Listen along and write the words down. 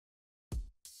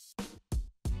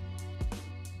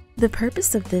The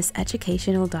purpose of this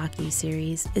educational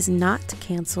docu-series is not to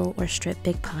cancel or strip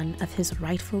Big Pun of his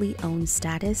rightfully owned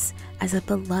status as a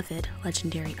beloved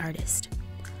legendary artist.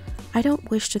 I don't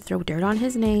wish to throw dirt on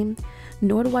his name,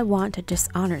 nor do I want to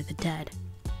dishonor the dead.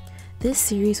 This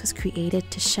series was created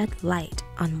to shed light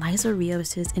on Liza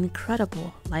Rios'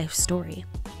 incredible life story.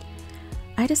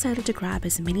 I decided to grab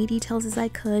as many details as I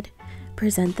could,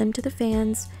 present them to the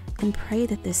fans, and pray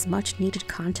that this much needed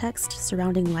context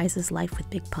surrounding Liza's life with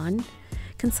Big Pun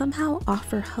can somehow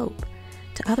offer hope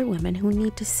to other women who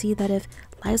need to see that if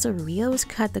Liza Rios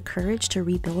had the courage to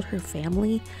rebuild her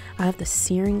family out of the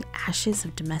searing ashes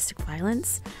of domestic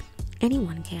violence,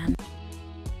 anyone can.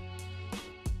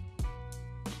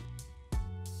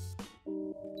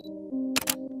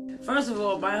 First of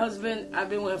all, my husband, I've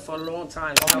been with him for a long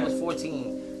time, since I was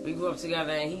 14. We grew up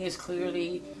together, and he is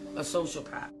clearly a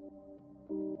sociopath.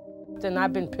 And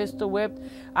I've been pistol whipped.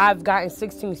 I've gotten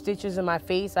 16 stitches in my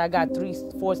face. I got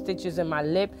 4 stitches in my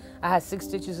lip. I had 6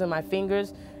 stitches in my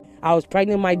fingers. I was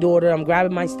pregnant with my daughter. I'm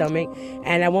grabbing my stomach.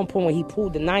 And at one point when he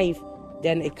pulled the knife,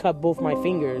 then it cut both my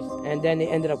fingers. And then it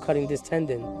ended up cutting this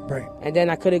tendon. Right. And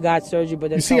then I could have got surgery, but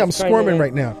then you see, I'm squirming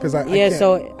right now because I can't.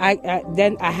 So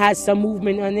then I had some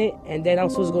movement on it, and then I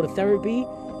was supposed to go to therapy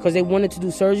because they wanted to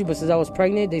do surgery, but since I was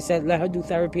pregnant, they said let her do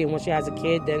therapy, and when she has a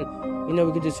kid, then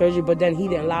we could do surgery. But then he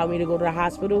didn't allow me to go to the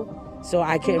hospital, so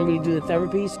I couldn't really do the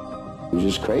therapies. It was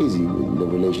just crazy, the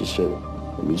relationship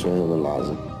between him and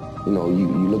Liza. You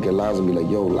look at Liza and be like,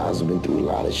 yo, Liza been through a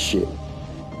lot of shit. You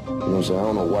know what I'm saying? I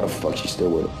don't know why the fuck she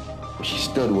still with him, but she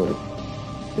stood with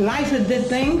him. Liza did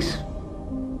things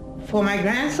for my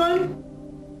grandson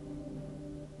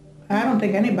I don't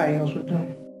think anybody else would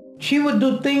do. She would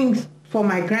do things for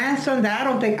my grandson that I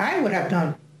don't think I would have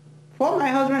done for my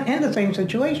husband in the same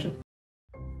situation.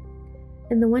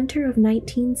 In the winter of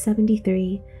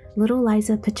 1973, little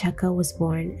Liza Pacheco was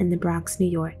born in the Bronx, New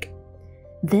York.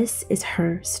 This is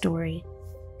her story.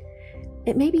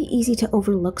 It may be easy to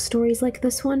overlook stories like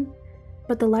this one,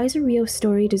 but the Liza Rios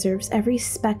story deserves every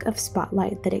speck of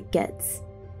spotlight that it gets.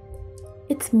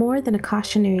 It's more than a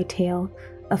cautionary tale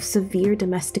of severe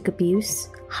domestic abuse,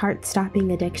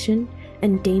 heart-stopping addiction,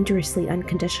 and dangerously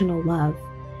unconditional love.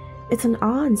 It's an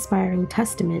awe-inspiring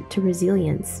testament to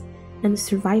resilience and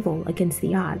survival against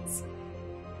the odds.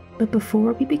 But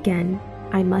before we begin,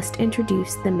 I must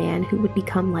introduce the man who would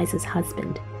become Liza's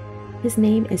husband. His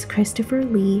name is Christopher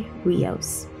Lee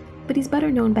Rios, but he's better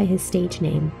known by his stage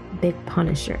name, Big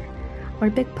Punisher,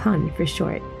 or Big Pun for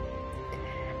short.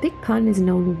 Big Pun is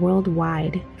known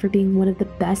worldwide for being one of the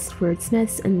best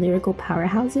wordsmiths and lyrical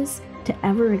powerhouses to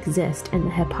ever exist in the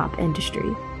hip-hop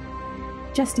industry.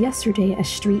 Just yesterday, a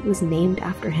street was named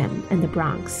after him in the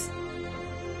Bronx.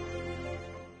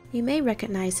 You may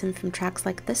recognize him from tracks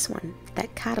like this one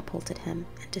that catapulted him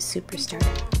into superstardom.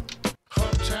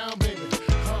 Uptown, baby,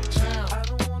 uptown. I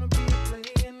don't wanna be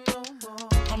playing no more.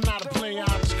 I'm not a player,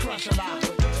 I just crush a lot.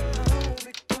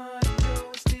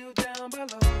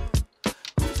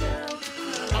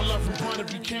 I love him one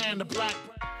if you can, the black.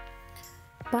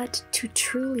 But to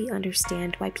truly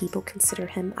understand why people consider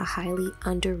him a highly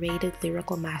underrated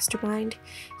lyrical mastermind,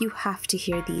 you have to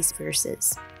hear these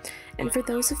verses. And for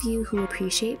those of you who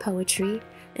appreciate poetry,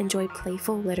 enjoy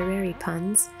playful literary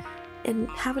puns, and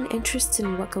have an interest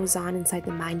in what goes on inside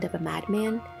the mind of a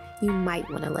madman, you might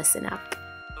want to listen up.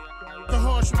 The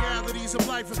harsh realities of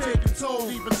life have taken toll.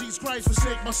 Even Jesus Christ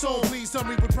forsake my soul. Please tell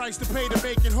me what price to pay to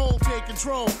make it whole. Take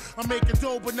control. I'm making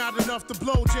dough, but not enough to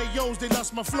blow. J.O.'s, they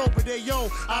lust my flow, but they yo,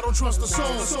 I don't trust the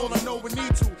soul. The soul I know we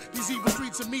need to. These evil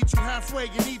streets will meet you halfway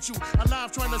and eat you.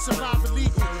 Alive trying to survive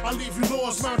illegal. I'll leave you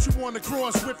lost, mount you on the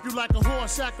cross, whip you like a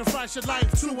horse, sacrifice your life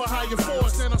to a higher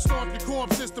force. Then I'll stomp your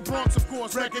corpse. It's the Bronx, of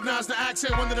course. Recognize the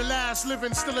accent, one of the last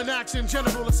living, still in action.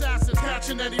 General assassins,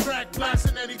 catching any rack,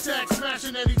 blasting any text,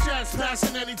 smashing any chest,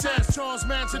 passing any test. Charles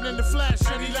Manson in the flesh.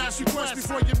 Any last request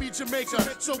before you meet your maker?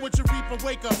 So with your reaper,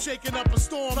 wake up, shaking up a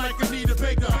storm like Anita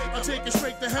Baker. I'll take it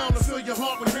straight to hell to fill your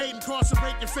heart with hate,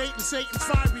 incarcerate your fate in Satan's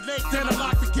fiery lake. Then I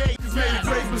lock the gate. You made a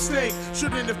grave mistake.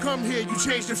 Shouldn't have come here. You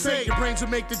changed your fate. Your brains will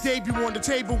make the debut on the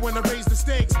table when I raise the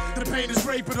stakes. The pain is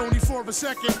great, but only for a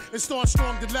second. It starts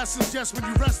strong. The lessons just when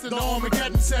you rest in the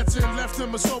Armageddon sets in. Left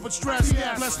them a sober stress.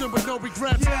 Blessed them with no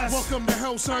regrets. Welcome to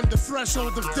hell, son. The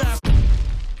threshold of death.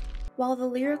 While the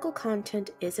lyrical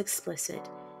content is explicit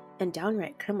and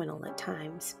downright criminal at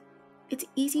times, it's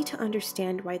easy to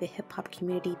understand why the hip-hop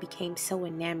community became so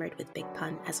enamored with Big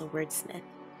Pun as a wordsmith.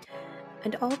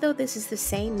 And although this is the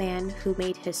same man who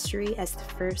made history as the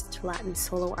first Latin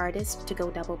solo artist to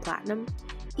go double platinum,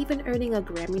 even earning a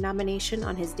Grammy nomination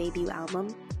on his debut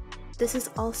album, This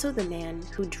is also the man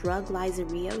who drugged Liza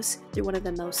Rios through one of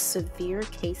the most severe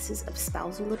cases of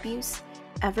spousal abuse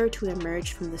ever to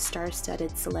emerge from the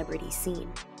star-studded celebrity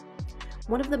scene.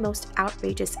 One of the most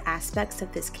outrageous aspects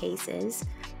of this case is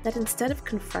that instead of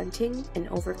confronting and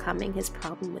overcoming his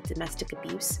problem with domestic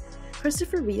abuse,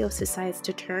 Christopher Rios decides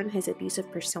to turn his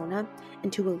abusive persona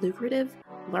into a lucrative,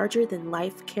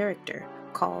 larger-than-life character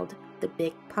called the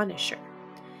Big Punisher.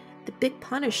 The Big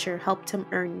Punisher helped him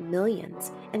earn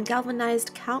millions and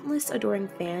galvanized countless adoring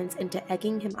fans into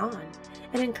egging him on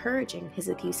and encouraging his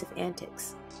abusive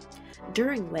antics,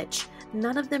 during which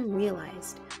none of them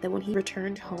realized that when he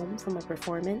returned home from a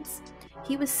performance,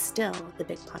 he was still the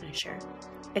Big Punisher,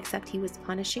 except he was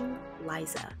punishing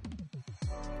Liza.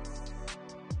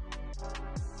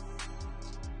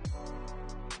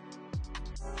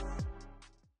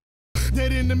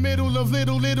 Dead in the middle of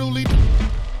Little Italy.